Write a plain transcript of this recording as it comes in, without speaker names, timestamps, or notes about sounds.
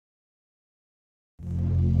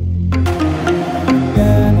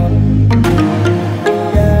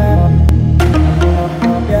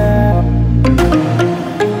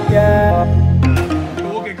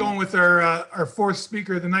our fourth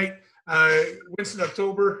speaker of the night, Winston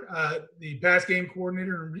October, the pass game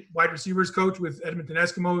coordinator and wide receivers coach with Edmonton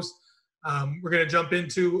Eskimos. We're going to jump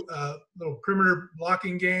into a little perimeter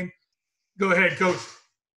blocking game. Go ahead, Coach.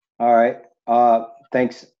 All right.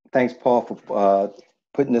 Thanks, Paul, for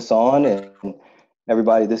putting this on, and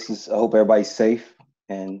everybody. I hope everybody's safe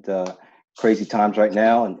and crazy times right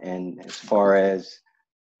now. And as far as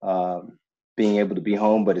being able to be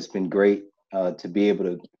home, but it's been great to be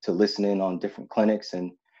able to listen in on different clinics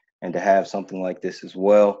and to have something like this as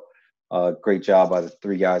well. Great job by the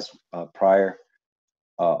three guys prior.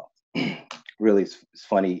 Really, it's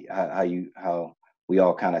funny how we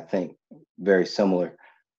all kind of think very similar.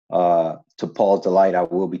 To Paul's delight, I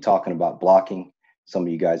will be talking about blocking. Some of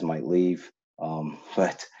you guys might leave,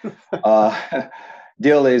 but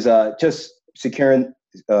deal is just securing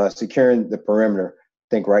the perimeter.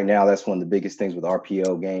 I think right now that's one of the biggest things with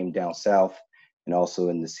RPO game down south and also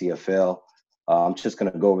in the CFL. I'm just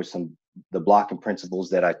going to go over the blocking principles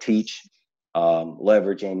that I teach,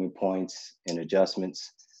 leverage, aiming points, and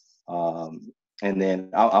adjustments. And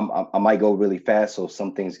then I might go really fast, so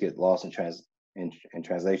some things get lost in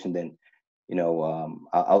translation. Then,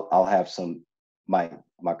 I'll have my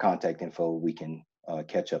contact info. We can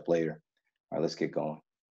catch up later. All right, let's get going.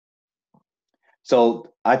 So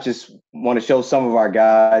I just want to show some of our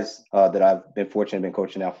guys that I've been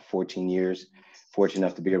coaching now for 14 years. Fortunate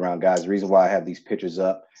enough to be around guys. The reason why I have these pictures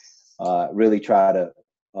up, really try to,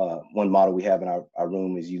 one model we have in our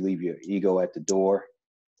room is you leave your ego at the door,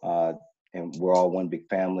 and we're all one big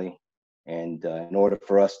family. And in order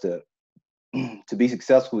for us to be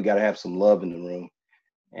successful, we got to have some love in the room.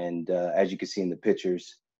 And as you can see in the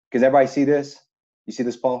pictures, can everybody see this? You see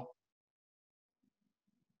this, Paul?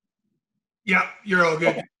 Yeah, you're all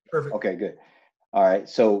good. Okay. Perfect. Okay, good. All right.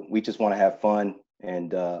 So we just want to have fun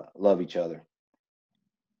and love each other.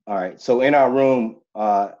 All right. So in our room,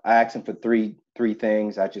 I ask them for three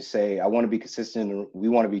things. I just say, I want to be consistent. We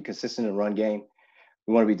want to be consistent in the run game.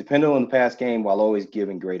 We want to be dependable in the pass game while always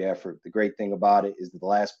giving great effort. The great thing about it is that the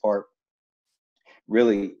last part,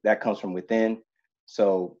 really, that comes from within.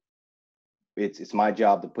 So it's my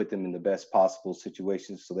job to put them in the best possible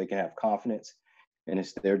situations so they can have confidence. And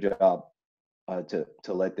it's their job to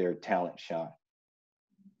let their talent shine.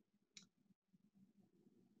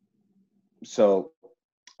 So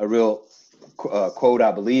a real quote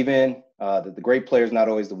I believe in, that the great player is not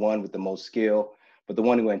always the one with the most skill, but the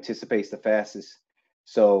one who anticipates the fastest.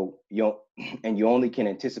 So you only can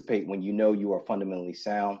anticipate when you know you are fundamentally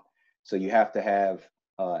sound. So you have to have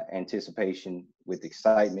anticipation with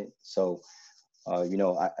excitement. So, I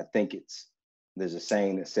think there's a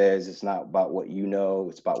saying that says it's not about what you know,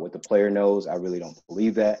 it's about what the player knows. I really don't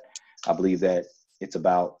believe that. I believe that it's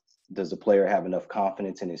about, does the player have enough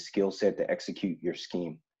confidence in his skill set to execute your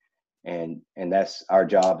scheme? And that's our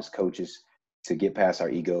job as coaches, to get past our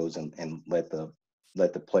egos and let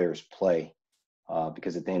the players play.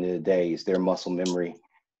 Because at the end of the day, it's their muscle memory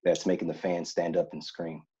that's making the fans stand up and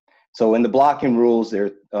scream. So in the blocking rules,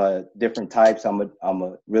 there are different types. I'm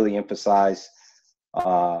a really emphasize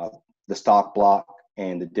the stock block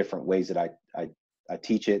and the different ways that I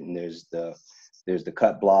teach it. And there's the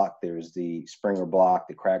cut block, there's the Springer block,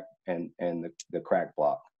 the crack, and the crack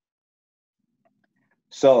block.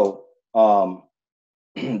 So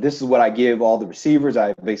this is what I give all the receivers.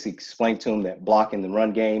 I basically explain to them that blocking the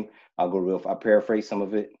run game, I paraphrase some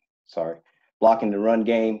of it. Sorry. Blocking the run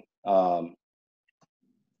game,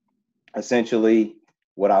 essentially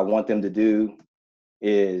what I want them to do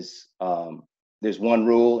is, there's one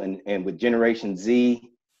rule, and with Generation Z,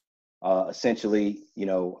 essentially,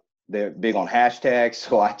 they're big on hashtags.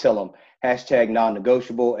 So I tell them hashtag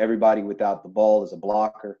non-negotiable. Everybody without the ball is a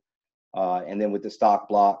blocker. And then with the stock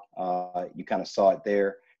block, you kind of saw it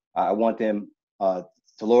there. I want them to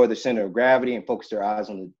lower the center of gravity and focus their eyes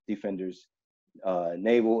on the defender's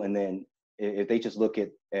navel. And then if they just look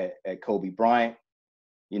at Kobe Bryant,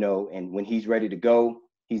 and when he's ready to go,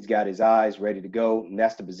 he's got his eyes ready to go. And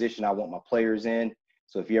that's the position I want my players in.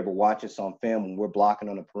 So if you ever watch us on film, when we're blocking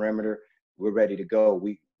on the perimeter, we're ready to go.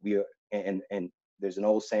 We are, and there's an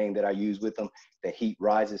old saying that I use with them, that heat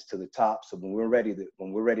rises to the top. So when we're ready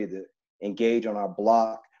to engage on our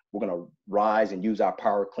block, we're going to rise and use our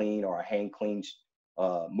power clean or our hang clean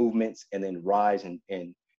movements, and then rise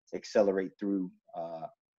and accelerate through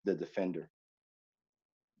the defender.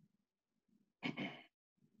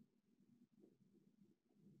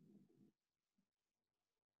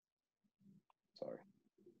 Sorry.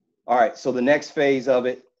 All right. So the next phase of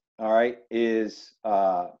it, all right, is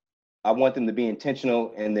I want them to be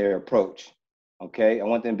intentional in their approach. Okay. I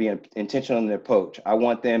want them to be intentional in their approach. I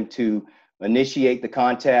want them to initiate the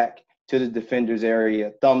contact to the defender's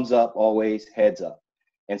area, thumbs up always, heads up.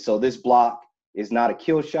 And so this block is not a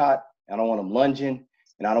kill shot. I don't want them lunging,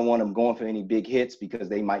 and I don't want them going for any big hits because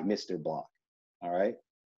they might miss their block. All right.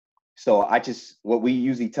 So what we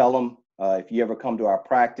usually tell them, if you ever come to our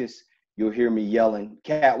practice, you'll hear me yelling,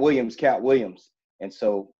 Cat Williams, Cat Williams. And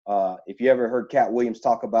so if you ever heard Cat Williams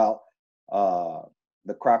talk about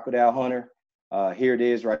the crocodile hunter, here it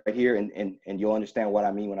is right here, and you'll understand what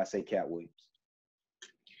I mean when I say Cat Williams.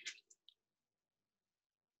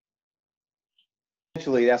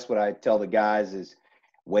 Essentially, that's what I tell the guys is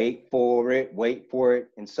wait for it, wait for it.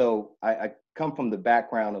 And so I come from the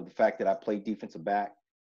background of the fact that I played defensive back,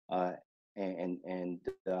 my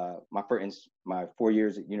 4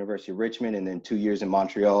 years at University of Richmond, and then 2 years in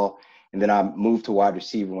Montreal, and then I moved to wide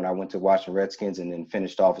receiver when I went to Washington Redskins, and then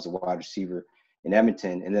finished off as a wide receiver in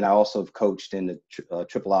Edmonton. And then I also have coached in the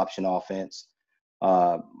triple option offense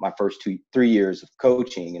my first 3 years of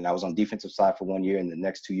coaching, and I was on defensive side for 1 year, and the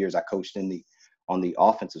next 2 years I coached on the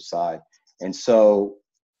offensive side. And so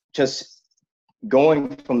just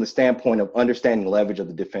going from the standpoint of understanding leverage of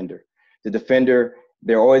the defender,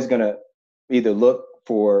 they're always going to either look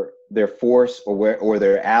for their force or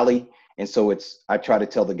their alley. And so I try to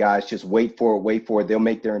tell the guys, just wait for it. They'll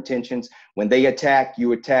make their intentions. When they attack,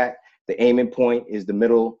 you attack. The aiming point is the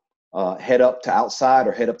middle, head up to outside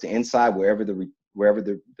or head up to inside, wherever the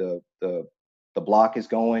block is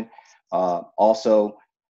going.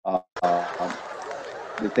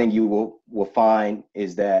 The thing you will find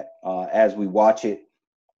is that as we watch it,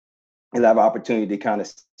 you'll have opportunity to kind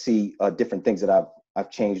of see different things that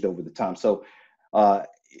I've changed over the time. So I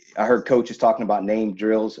heard coaches talking about name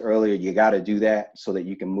drills earlier. You got to do that so that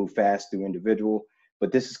you can move fast through individual.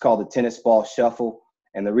 But this is called the tennis ball shuffle.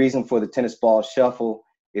 And the reason for the tennis ball shuffle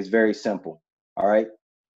is very simple. All right.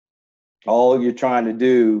 All you're trying to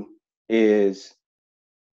do is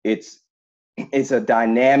it's a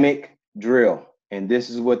dynamic drill. And this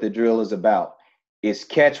is what the drill is about. It's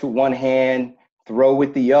catch with one hand, throw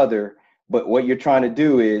with the other. But what you're trying to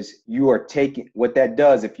do is you are taking what that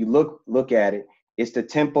does. If you look at it, it's the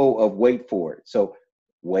tempo of wait for it. So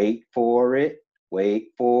wait for it, wait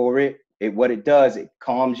for it. What it does, it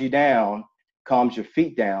calms you down, calms your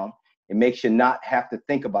feet down. It makes you not have to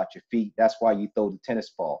think about your feet. That's why you throw the tennis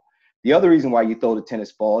ball. The other reason why you throw the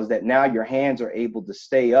tennis ball is that now your hands are able to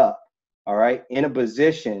stay up, all right, in a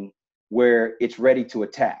position where it's ready to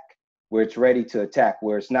attack, where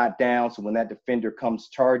it's not down. So when that defender comes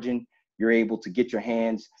charging, you're able to get your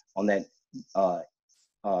hands on that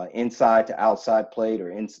inside to outside plate,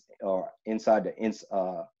 or inside to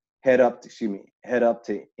head up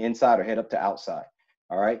to inside or head up to outside.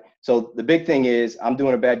 All right. So the big thing is I'm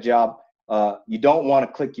doing a bad job. You don't want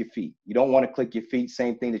to click your feet.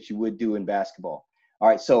 Same thing that you would do in basketball. All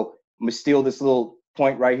right. So I'm gonna steal this little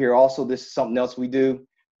point right here. Also, this is something else we do.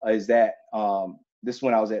 Is that this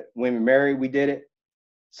when I was at William & Mary, we did it.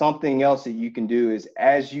 Something else that you can do is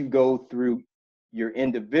as you go through your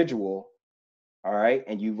individual, all right,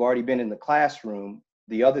 and you've already been in the classroom,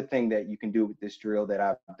 the other thing that you can do with this drill that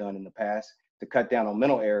I've done in the past to cut down on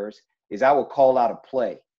mental errors is I will call out a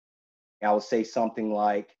play. I will say something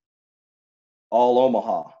like all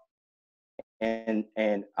Omaha. And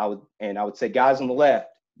I would say, guys on the left,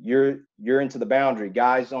 you're into the boundary,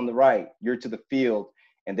 guys on the right, you're to the field.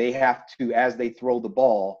 And they have to, as they throw the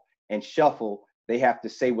ball and shuffle, they have to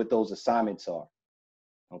say what those assignments are.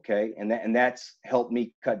 Okay. And that's helped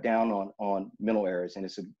me cut down on mental errors. And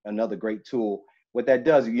it's another great tool. What that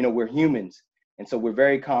does, we're humans. And so we're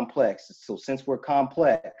very complex. So since we're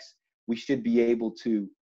complex, we should be able to,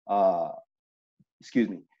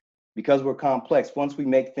 because we're complex, once we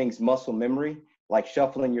make things muscle memory, like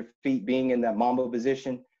shuffling your feet, being in that mamba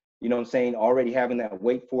position, you know what I'm saying? Already having that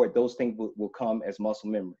wait for it, those things will come as muscle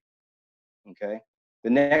memory. Okay.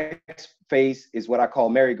 The next phase is what I call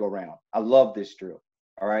merry-go-round. I love this drill.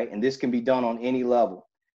 All right. And this can be done on any level.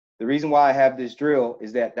 The reason why I have this drill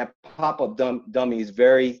is that pop-up dummy is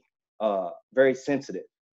very, very sensitive.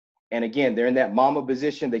 And again, they're in that mama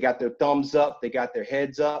position. They got their thumbs up. They got their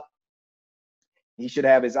heads up. He should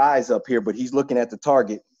have his eyes up here, but he's looking at the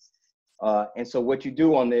target. And so what you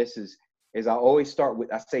do on this is I always start with,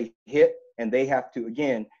 I say hit, and they have to,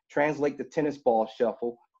 again, translate the tennis ball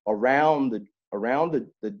shuffle around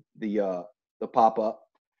the pop-up.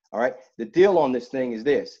 All right. The deal on this thing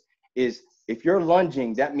is if you're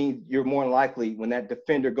lunging, that means you're more likely when that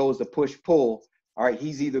defender goes to push pull. All right.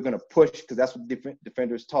 He's either going to push, because that's what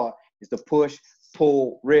defenders taught, is to push,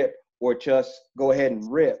 pull, rip, or just go ahead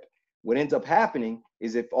and rip. What ends up happening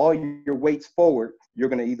is if all your weight's forward, you're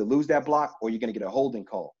going to either lose that block or you're going to get a holding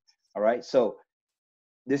call. All right. So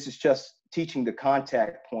this is just teaching the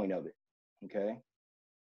contact point of it, okay?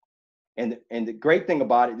 And the great thing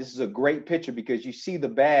about it, this is a great picture because you see the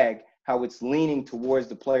bag, how it's leaning towards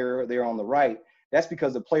the player there on the right. That's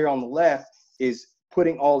because the player on the left is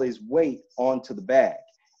putting all his weight onto the bag.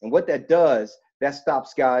 And what that does, that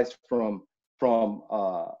stops guys from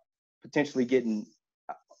potentially getting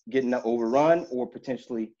overrun or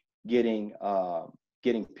potentially getting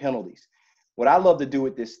penalties. What I love to do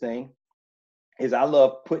with this thing is I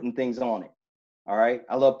love putting things on it. All right,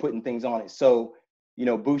 I love putting things on it. So, you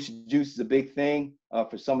know, boost juice is a big thing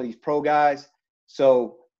for some of these pro guys.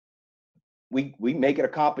 So we make it a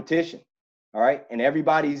competition. All right, and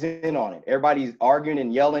everybody's in on it. Everybody's arguing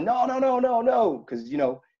and yelling, no, no, no, no, no, because you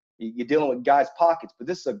know you're dealing with guys' pockets. But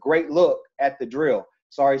this is a great look at the drill.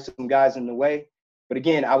 Sorry, some guys in the way. But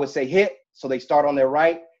again, I would say hit. So they start on their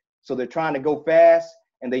right. So they're trying to go fast,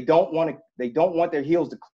 and they don't want their heels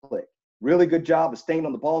to click. Really good job of staying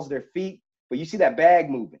on the balls of their feet. But you see that bag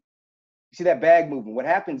moving. You see that bag moving. What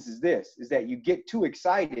happens is that you get too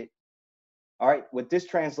excited. All right, what this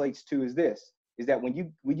translates to is this, is that when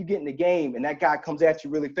you get in the game and that guy comes at you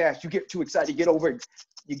really fast, you get too excited, you get over it,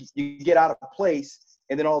 you get out of place,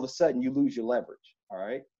 and then all of a sudden you lose your leverage. All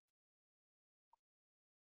right.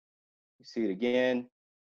 You see it again.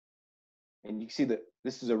 And you see that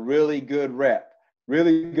this is a really good rep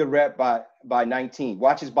by 19.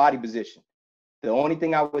 Watch his body position. The only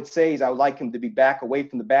thing I would say is I would like him to be back away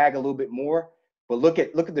from the bag a little bit more. But look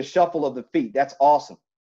at the shuffle of the feet. That's awesome.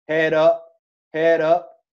 Head up, head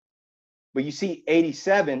up. But you see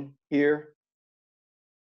 87 here.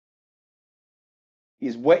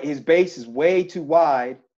 His base is way too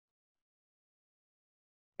wide,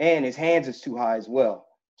 and his hands is too high as well.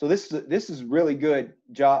 So this is really good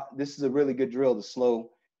job. This is a really good drill to slow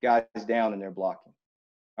guys down in their blocking.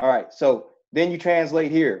 All right, so then you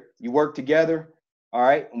translate here. You work together, all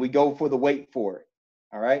right, and we go for the wait for it.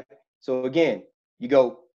 All right. So again, you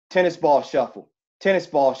go tennis ball shuffle,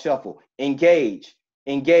 engage.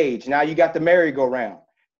 Now you got the merry-go-round.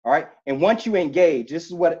 All right. And once you engage, this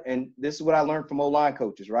is what I learned from O-line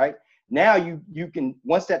coaches, right? Now you can,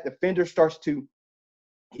 once that defender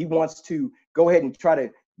he wants to go ahead and try to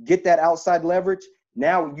get that outside leverage.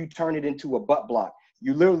 Now you turn it into a butt block.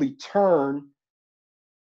 You literally turn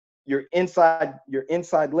your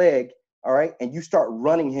inside leg, all right, and you start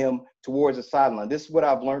running him towards the sideline. This is what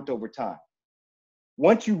I've learned over time.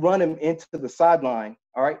 Once you run him into the sideline,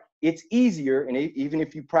 all right, it's easier, and even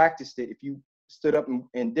if you practiced it, if you stood up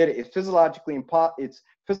and did it, it's physiologically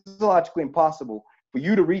impossible for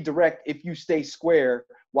you to redirect if you stay square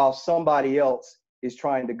while somebody else is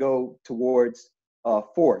trying to go towards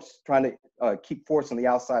force, trying to keep force on the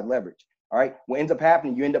outside leverage. All right. What ends up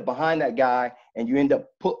happening, you end up behind that guy and you end up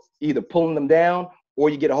either pulling them down or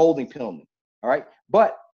you get a holding penalty. All right.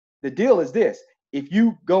 But the deal is this: if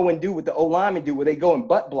you go and do what the O-linemen do, where they go and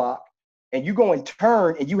butt block, and you go and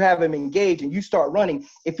turn and you have him engage and you start running,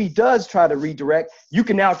 if he does try to redirect, you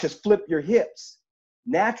can now just flip your hips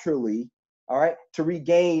naturally, all right, to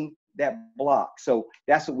regain that block. So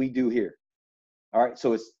that's what we do here. All right.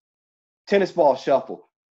 So it's tennis ball shuffle.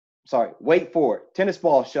 Sorry, wait for it. Tennis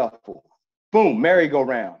ball shuffle. Boom,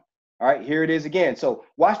 merry-go-round. All right, here it is again. So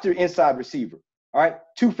watch the inside receiver. All right,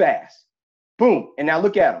 too fast. Boom, and now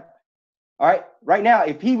look at him. All right, right now,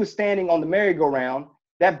 if he was standing on the merry-go-round,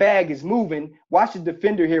 that bag is moving. Watch the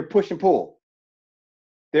defender here push and pull.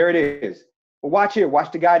 There it is. But watch here.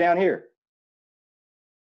 Watch the guy down here.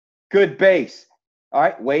 Good base. All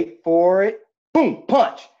right, wait for it. Boom,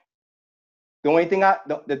 punch.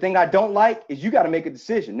 The thing I don't like is you got to make a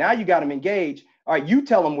decision. Now you got him engaged. All right, you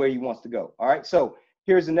tell him where he wants to go. All right, so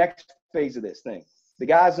here's the next phase of this thing. The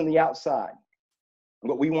guys on the outside.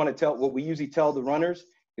 What we usually tell the runners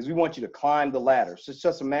is we want you to climb the ladder. So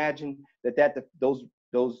just imagine those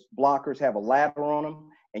blockers have a ladder on them,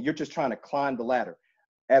 and you're just trying to climb the ladder.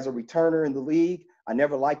 As a returner in the league, I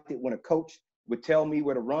never liked it when a coach would tell me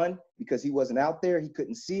where to run because he wasn't out there. He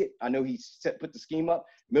couldn't see it. I know he put the scheme up,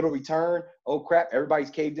 middle return. Oh, crap, everybody's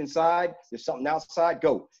caved inside. There's something outside.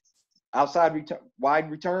 Go. Outside return,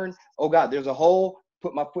 wide return. Oh, God, there's a hole.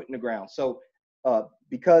 Put my foot in the ground. So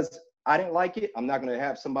because I didn't like it, I'm not going to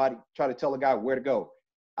have somebody try to tell a guy where to go.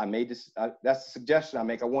 I made this. That's the suggestion I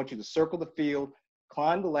make. I want you to circle the field,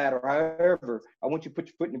 climb the ladder. However, I want you to put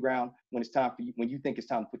your foot in the ground when it's time for you, when you think it's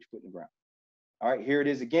time to put your foot in the ground. All right, here it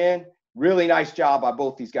is again. Really nice job by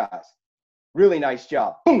both these guys. Really nice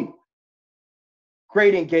job. Boom.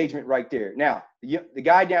 Great engagement right there. Now, the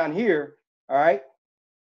guy down here, all right,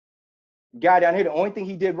 the only thing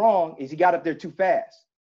he did wrong is he got up there too fast.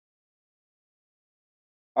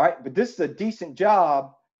 All right, but this is a decent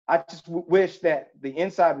job I just wish that the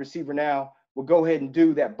inside receiver now will go ahead and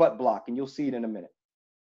do that butt block, and you'll see it in a minute.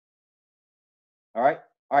 All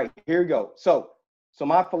right, here we go. So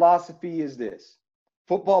my philosophy is this.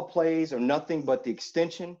 Football plays are nothing but the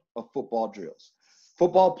extension of football drills.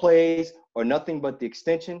 Football plays are nothing but the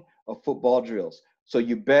extension of football drills. So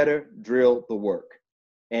you better drill the work.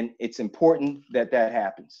 And it's important that that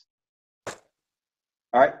happens.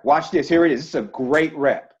 All right, watch this. Here it is. This is a great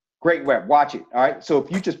rep. Great rep. Watch it. All right, so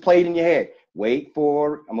if you just play it in your head, wait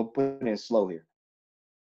for it. I'm going to put it in slow here.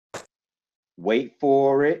 Wait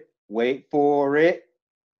for it. Wait for it.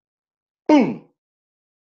 Boom.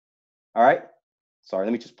 All right. Sorry,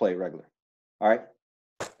 let me just play it regular. All right.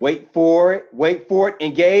 Wait for it. Wait for it.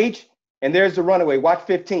 Engage. And there's the runaway. Watch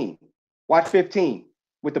 15. Watch 15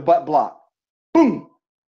 with the butt block. Boom.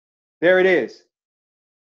 There it is.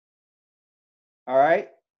 All right.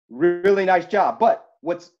 Really nice job. But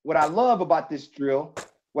what I love about this drill,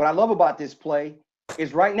 what I love about this play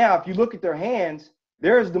is right now, if you look at their hands,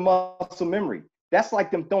 there's the muscle memory. That's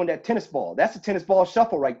like them throwing that tennis ball. That's a tennis ball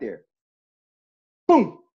shuffle right there.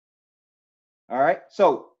 Boom. All right.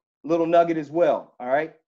 So little nugget as well. All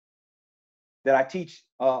right. That I teach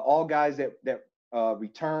all guys that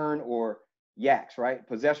return or yaks, right?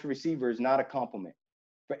 Possession receiver is not a compliment.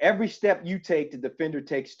 For every step you take, the defender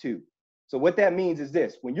takes 2. So what that means is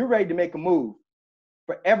this: when you're ready to make a move,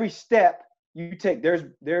 for every step you take,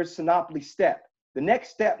 there's synoply step. The next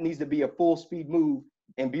step needs to be a full speed move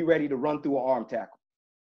and be ready to run through an arm tackle.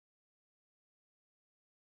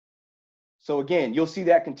 So again, you'll see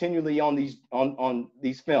that continually on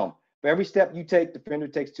these film. For every step you take, defender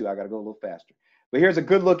takes 2. I got to go a little faster. But here's a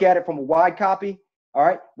good look at it from a wide copy. All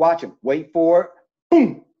right, watch him. Wait for it.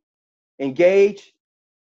 Boom. Engage.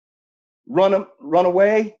 Run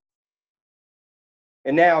away.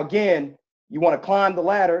 And now again, you want to climb the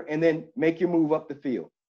ladder and then make your move up the field.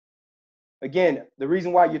 Again, the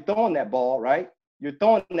reason why you're throwing that ball, right? You're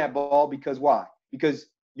throwing that ball because why? Because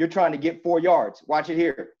you're trying to get 4 yards. Watch it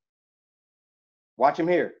here. Watch him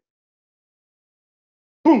here.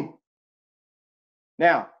 Boom.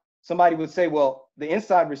 Now, somebody would say, well, the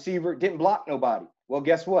inside receiver didn't block nobody. Well,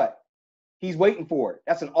 guess what? He's waiting for it.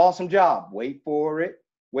 That's an awesome job. Wait for it.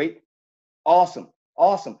 Wait. Awesome.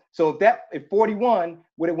 Awesome. So if 41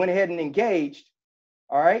 would have went ahead and engaged,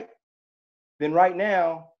 all right, then right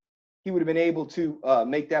now he would have been able to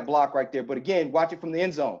make that block right there. But again, watch it from the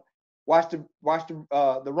end zone. Watch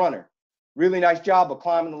the runner. Really nice job of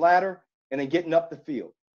climbing the ladder and then getting up the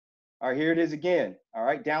field. All right, here it is again. All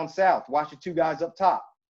right, down south. Watch the 2 guys up top.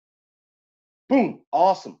 Boom.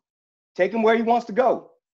 Awesome. Take him where he wants to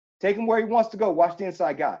go. Take him where he wants to go. Watch the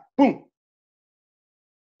inside guy. Boom.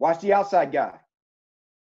 Watch the outside guy.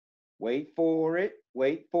 Wait for it.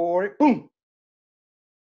 Wait for it. Boom.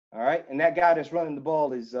 All right, and that guy that's running the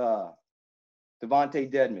ball is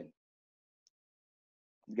Devontae Dedman.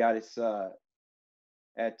 The guy that's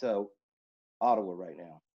at Ottawa right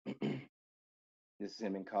now. This is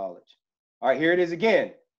him in college. All right, here it is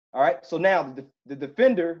again. All right, so now the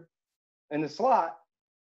defender in the slot,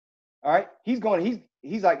 all right, he's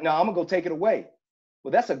like, no, I'm gonna go take it away.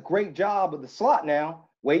 Well, that's a great job of the slot now.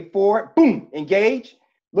 Wait for it. Boom. Engage.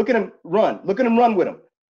 Look at him run. Look at him run with him.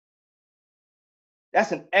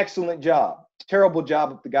 That's an excellent job. Terrible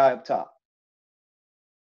job of the guy up top.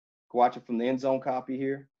 Watch it from the end zone copy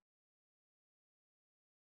here.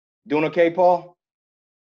 Doing okay, Paul?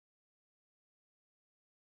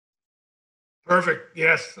 Perfect.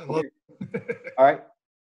 Yes. I love it. All right.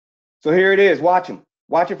 So here it is. Watch him.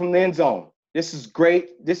 Watch it from the end zone. This is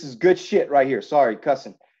great. This is good shit right here. Sorry,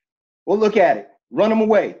 cussing. Well, look at it. Run him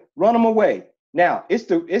away. Run him away. Now, it's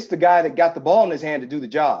the guy that got the ball in his hand to do the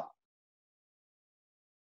job.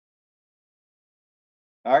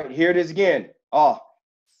 All right, here it is again. Oh,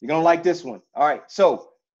 you're going to like this one. All right,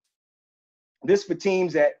 so this for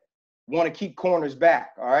teams that want to keep corners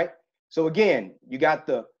back, all right? So again, you got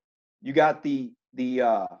the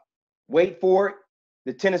wait for it,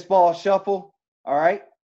 the tennis ball shuffle, all right?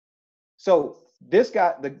 So this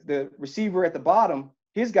guy, the receiver at the bottom,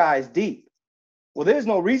 his guy is deep. Well, there's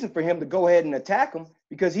no reason for him to go ahead and attack him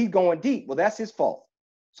because he's going deep. Well, that's his fault.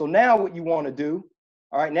 So now what you want to do,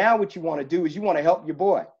 all right, now what you want to do is you want to help your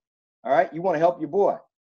boy, all right? You want to help your boy.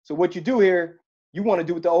 So what you do here, you want to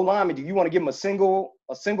do what the O-lineman do. You want to give him a single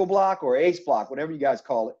block or ace block, whatever you guys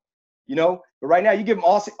call it, you know? But right now you give him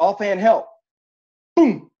offhand help.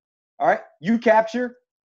 Boom. All right, you capture.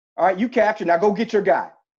 All right, you capture. Now go get your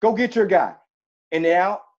guy. Go get your guy. And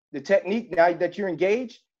now the technique, now that you're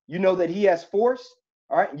engaged, you know that he has force,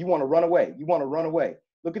 all right? You want to run away. You want to run away.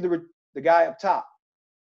 Look at the guy up top.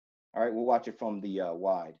 All right, we'll watch it from the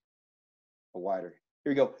wider.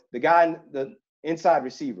 Here we go. The guy, the inside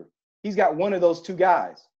receiver, he's got one of those two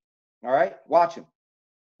guys. All right, watch him.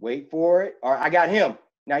 Wait for it. All right, I got him.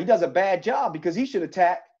 Now, he does a bad job because he should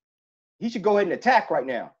attack. He should go ahead and attack right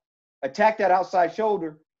now. Attack that outside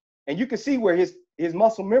shoulder, and you can see where his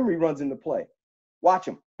muscle memory runs into play. Watch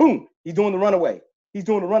him. Boom. He's doing the runaway. He's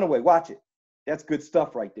doing the runaway. Watch it. That's good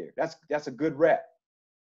stuff right there. That's a good rep.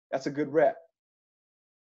 That's a good rep.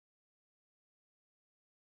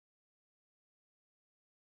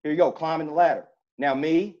 Here you go, climbing the ladder. Now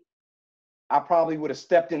me, I probably would have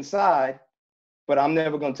stepped inside, but I'm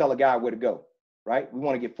never going to tell a guy where to go, right? We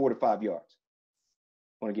want to get 4 to 5 yards.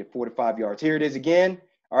 We want to get 4 to 5 yards. Here it is again.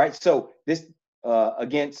 All right, so this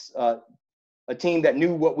against a team that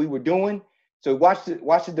knew what we were doing. So watch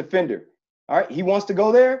the defender. All right, he wants to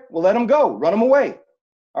go there. Well, let him go. Run him away.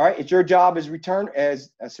 All right, it's your job as a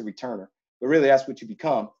returner, but really that's what you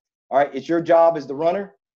become. All right, it's your job as the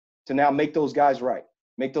runner to now make those guys right.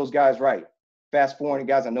 Make those guys right. Fast forwarding,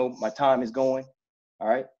 guys, I know my time is going. All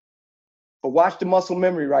right, but watch the muscle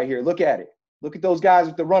memory right here. Look at it. Look at those guys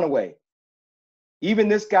with the runaway. Even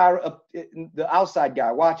this guy, the outside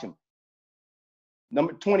guy, watch him.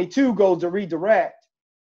 Number 22 goes to redirect.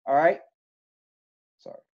 All right.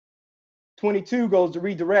 Sorry. 22 goes to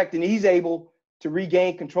redirect, and he's able to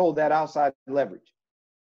regain control of that outside leverage.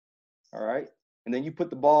 All right. And then you put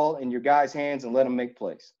the ball in your guy's hands and let him make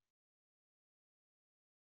plays.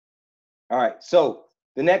 All right. So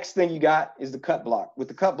the next thing you got is the cut block. With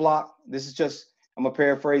the cut block, this is just, I'm going to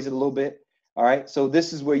paraphrase it a little bit. All right. So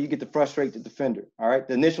this is where you get to frustrate the defender. All right.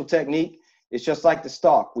 The initial technique is just like the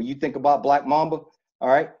stalk, where you think about Black Mamba. All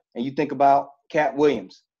right. And you think about Cat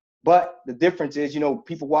Williams. But the difference is,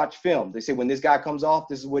 people watch film. They say when this guy comes off,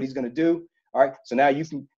 this is what he's going to do. All right. So now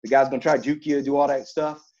the guy's going to try to juke you, do all that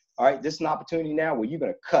stuff. All right. This is an opportunity now where you're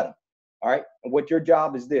going to cut him. All right. And what your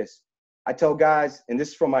job is this. I tell guys, and this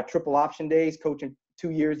is from my triple option days, coaching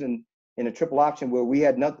 2 years in a triple option where we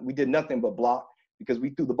did nothing but block because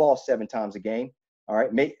we threw the ball 7 times a game. All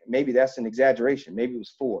right. Maybe that's an exaggeration. Maybe it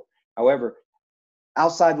was 4. However,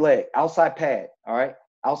 outside leg, outside pad. All right.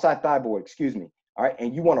 Outside thigh board, excuse me. All right.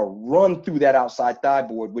 And you want to run through that outside thigh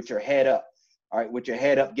board with your head up. All right. With your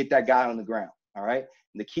head up, get that guy on the ground. All right.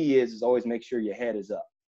 And the key is always make sure your head is up.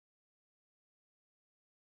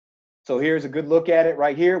 So here's a good look at it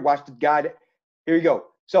right here. Watch the guy. Here you go.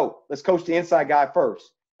 So let's coach the inside guy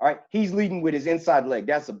first. All right. He's leading with his inside leg.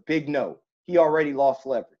 That's a big no. He already lost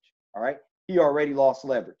leverage. All right. He already lost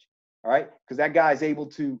leverage. All right. Because that guy is able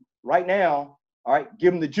to right now, all right,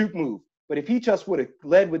 give him the juke move. But if he just would have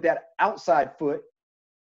led with that outside foot,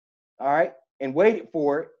 all right, and waited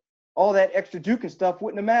for it, all that extra juke and stuff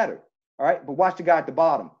wouldn't have mattered. All right. But watch the guy at the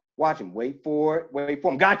bottom. Watch him. Wait for it. Wait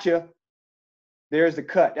for him. Gotcha. There's the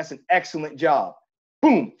cut. That's an excellent job.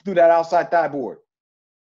 Boom, through that outside thigh board.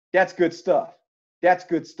 That's good stuff. That's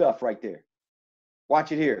good stuff right there.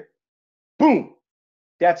 Watch it here. Boom.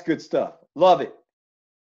 That's good stuff. Love it.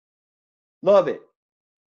 Love it.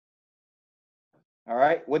 All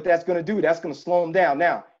right. What that's going to do, that's going to slow him down.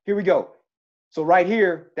 Now, here we go. So right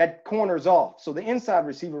here, that corner is off. So the inside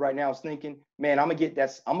receiver right now is thinking, man, I'm going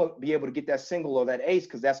to be able to get that single or that ace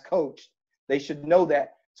because that's coached. They should know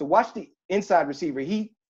that. So watch the inside receiver.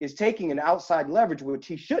 He is taking an outside leverage, which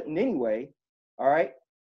he shouldn't anyway. All right.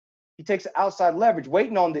 He takes an outside leverage,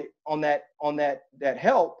 waiting on that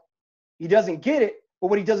help. He doesn't get it, but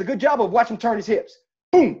what he does a good job of, watch him turn his hips.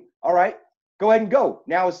 Boom. All right. Go ahead and go.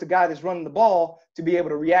 Now it's the guy that's running the ball to be able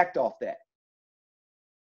to react off that.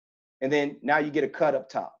 And then now you get a cut up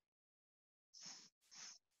top.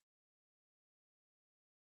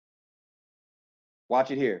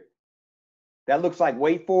 Watch it here. That looks like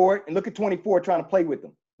wait for it. And look at 24 trying to play with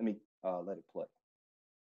them. Let me let it play.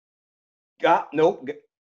 Nope.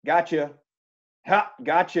 Gotcha. Ha,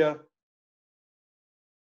 gotcha.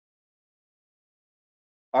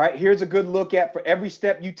 All right, here's a good look at for every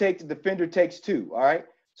step you take, the defender takes 2. All right,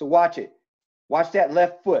 so watch it. Watch that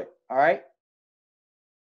left foot. All right.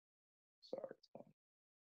 Sorry.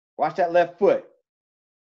 Watch that left foot.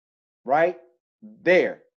 Right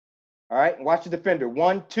there. All right, and watch the defender.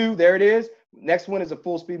 1, 2, there it is. Next one is a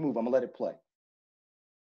full speed move. I'm gonna let it play.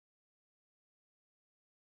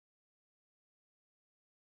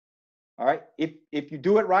 All right, if you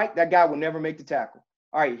do it right, that guy will never make the tackle.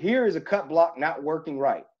 All right, here is a cut block not working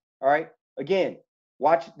right. All right, again,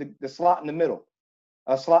 watch the slot in the middle.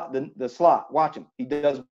 The slot, watch him. He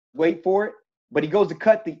does wait for it, but he goes to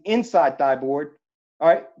cut the inside thigh board. All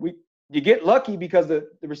right, you get lucky because the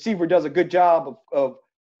receiver does a good job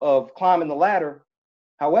of climbing the ladder.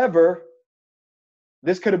 However,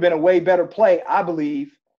 this could have been a way better play, I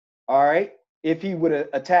believe, all right, if he would have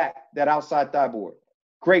attacked that outside thigh board.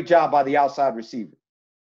 Great job by the outside receiver.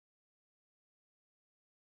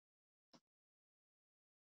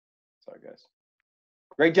 Sorry, guys.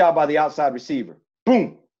 Great job by the outside receiver.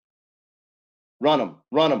 Boom. Run them,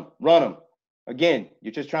 run them, run them. Again,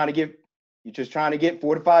 you're just trying to get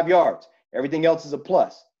 4 to 5 yards. Everything else is a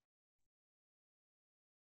plus.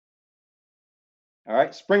 All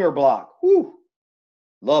right, Springer block. Woo.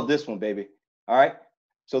 Love this one, baby. All right.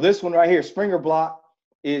 So this one right here, Springer block,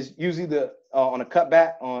 is usually the on a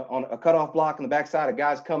cutback, on a cutoff block on the backside. A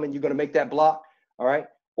guy's coming, you're going to make that block. All right.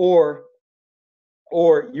 Or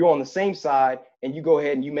you're on the same side and you go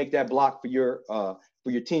ahead and you make that block for your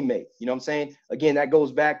teammate. You know what I'm saying? Again, that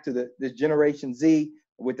goes back to this Generation Z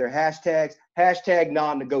with their hashtags. Hashtag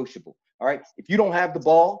non-negotiable. All right. If you don't have the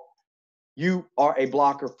ball, you are a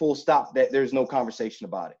blocker, full stop. That there's no conversation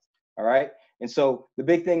about it. All right. And so the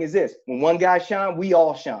big thing is this: when one guy shine, we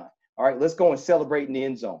all shine. All right. Let's go and celebrate in the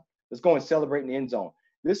end zone. Let's go and celebrate in the end zone.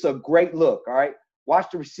 This is a great look. All right. Watch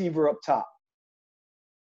the receiver up top.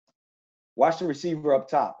 Watch the receiver up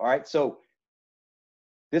top. All right. So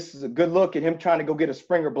this is a good look at him trying to go get a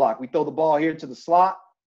Springer block. We throw the ball here to the slot.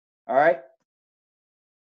 All right.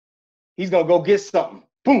 He's going to go get something.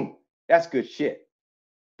 Boom. That's good shit.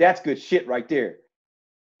 That's good shit right there.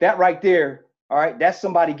 That right there. All right. That's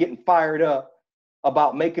somebody getting fired up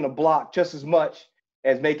about making a block just as much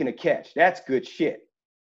as making a catch. That's good shit.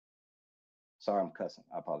 Sorry, I'm cussing.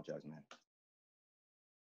 I apologize,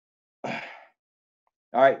 man.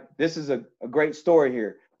 All right. This is a great story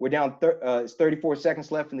here. We're down, it's 34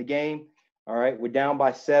 seconds left in the game. All right. We're down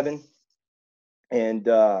by 7. And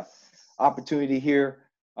opportunity here.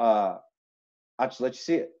 I'll just let you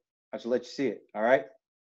see it. All right.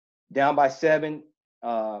 Down by 7.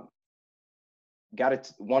 Want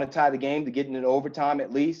to tie the game to get into overtime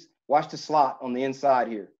at least. Watch the slot on the inside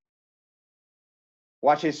here.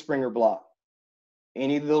 Watch his Springer block.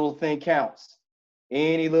 Any little thing counts.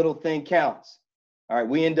 Any little thing counts. All right,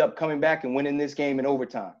 we end up coming back and winning this game in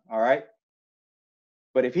overtime, all right?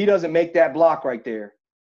 But if he doesn't make that block right there,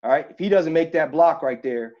 all right, if he doesn't make that block right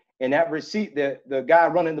there, and that the guy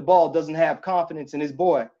running the ball doesn't have confidence in his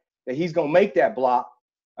boy that he's going to make that block,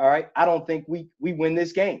 all right, I don't think we win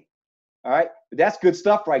this game, all right? But that's good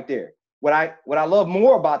stuff right there. What I love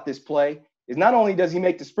more about this play is not only does he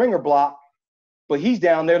make the Springer block, but he's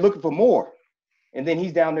down there looking for more, and then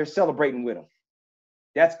he's down there celebrating with him.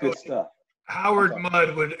 That's good stuff. Howard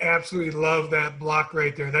Mudd would absolutely love that block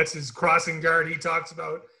right there. That's his crossing guard he talks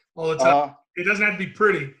about all the time. It doesn't have to be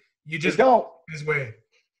pretty. You just don't get his way.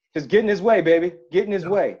 Just get in his way, baby. Get in his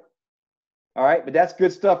way. All right. But that's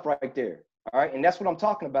good stuff right there. All right. And that's what I'm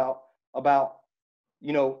talking about.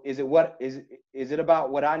 You know, is it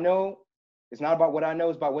about what I know? It's not about what I know.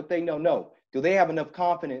 It's about what they know. No. Do they have enough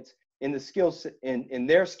confidence in the skill set, in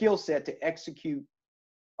their skill set to execute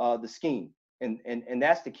the scheme? And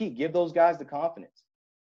that's the key. Give those guys the confidence.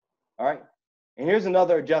 All right. And here's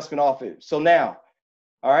another adjustment off it. So now,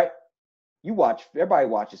 all right, everybody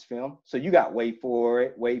watches film. So you got wait for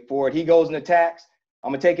it. He goes and attacks.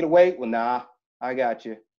 I'm going to take it away. Well, nah, I got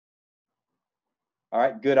you. All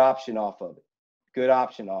right. Good option off of it.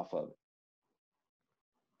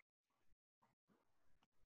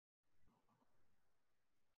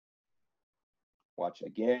 Watch it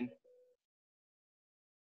again.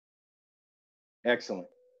 Excellent.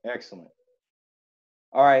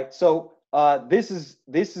 All right. So this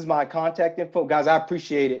is my contact info. Guys, I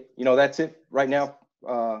appreciate it. You know, that's it right now.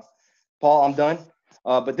 Paul, I'm done.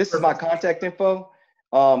 But this is my contact info.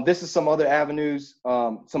 This is some other avenues.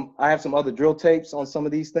 I have some other drill tapes on some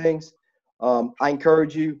of these things. I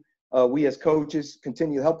encourage you, we as coaches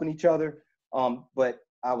continue helping each other. But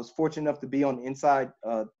I was fortunate enough to be on the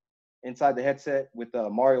inside the headset with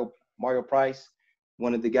Mario Price,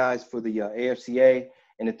 one of the guys for the AFCA.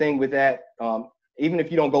 And the thing with that, even if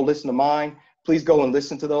you don't go listen to mine, please go and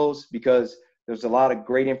listen to those, because there's a lot of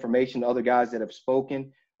great information to other guys that have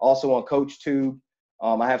spoken. Also on CoachTube,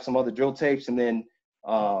 I have some other drill tapes. And then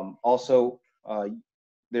also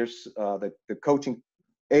there's the coaching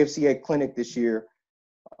AFCA clinic this year,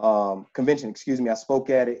 convention, excuse me. I spoke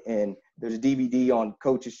at it, and there's a DVD on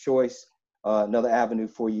Coach's Choice, another avenue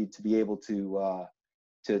for you to be able to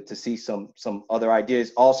see some other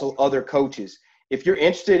ideas. Also, other coaches. If you're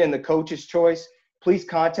interested in the Coach's Choice, please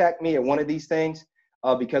contact me at one of these things,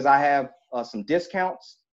 because I have some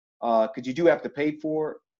discounts, because you do have to pay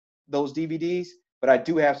for those DVDs, but I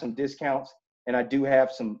do have some discounts, and I do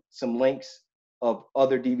have some links of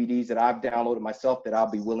other DVDs that I've downloaded myself that I'll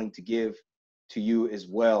be willing to give to you as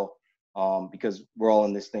well, because we're all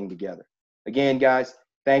in this thing together. Again, guys,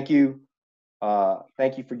 thank you.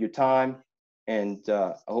 Thank you for your time. And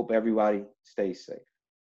I hope everybody stays safe.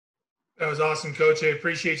 That was awesome, Coach. I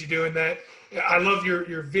appreciate you doing that. I love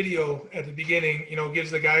your video at the beginning. You know,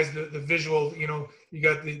 gives the guys the visual. You know, you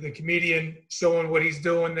got the comedian showing what he's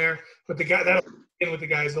doing there, but the guy that'll begin with the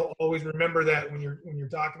guys. They'll always remember that when you're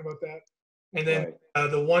talking about that. And then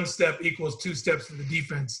the 1 step equals 2 steps for the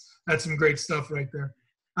defense. That's some great stuff right there.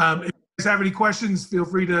 If you guys have any questions, feel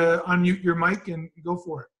free to unmute your mic and go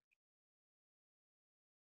for it.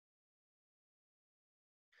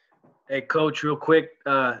 Hey, Coach, real quick,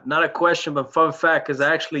 not a question, but fun fact, because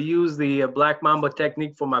I actually use the Black Mamba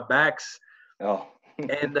technique for my backs. Oh.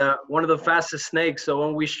 And one of the fastest snakes. So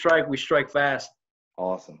when we strike fast.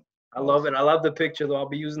 Awesome. I love it. I love the picture, though. I'll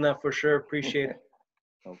be using that for sure. Appreciate it.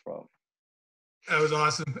 No problem. That was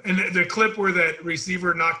awesome. And the clip where that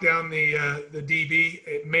receiver knocked down the DB,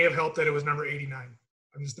 it may have helped that it was number 89.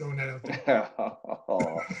 I'm just throwing that out there.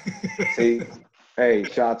 Oh. See, hey,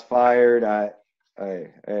 shots fired.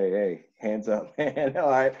 Hey, hands up, man. All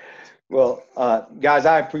right. Well, guys,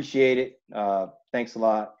 I appreciate it. Thanks a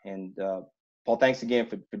lot. And Paul, thanks again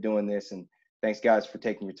for doing this. And thanks, guys, for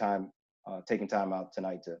taking time out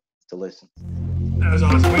tonight to listen. That was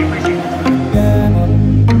awesome. We appreciate it.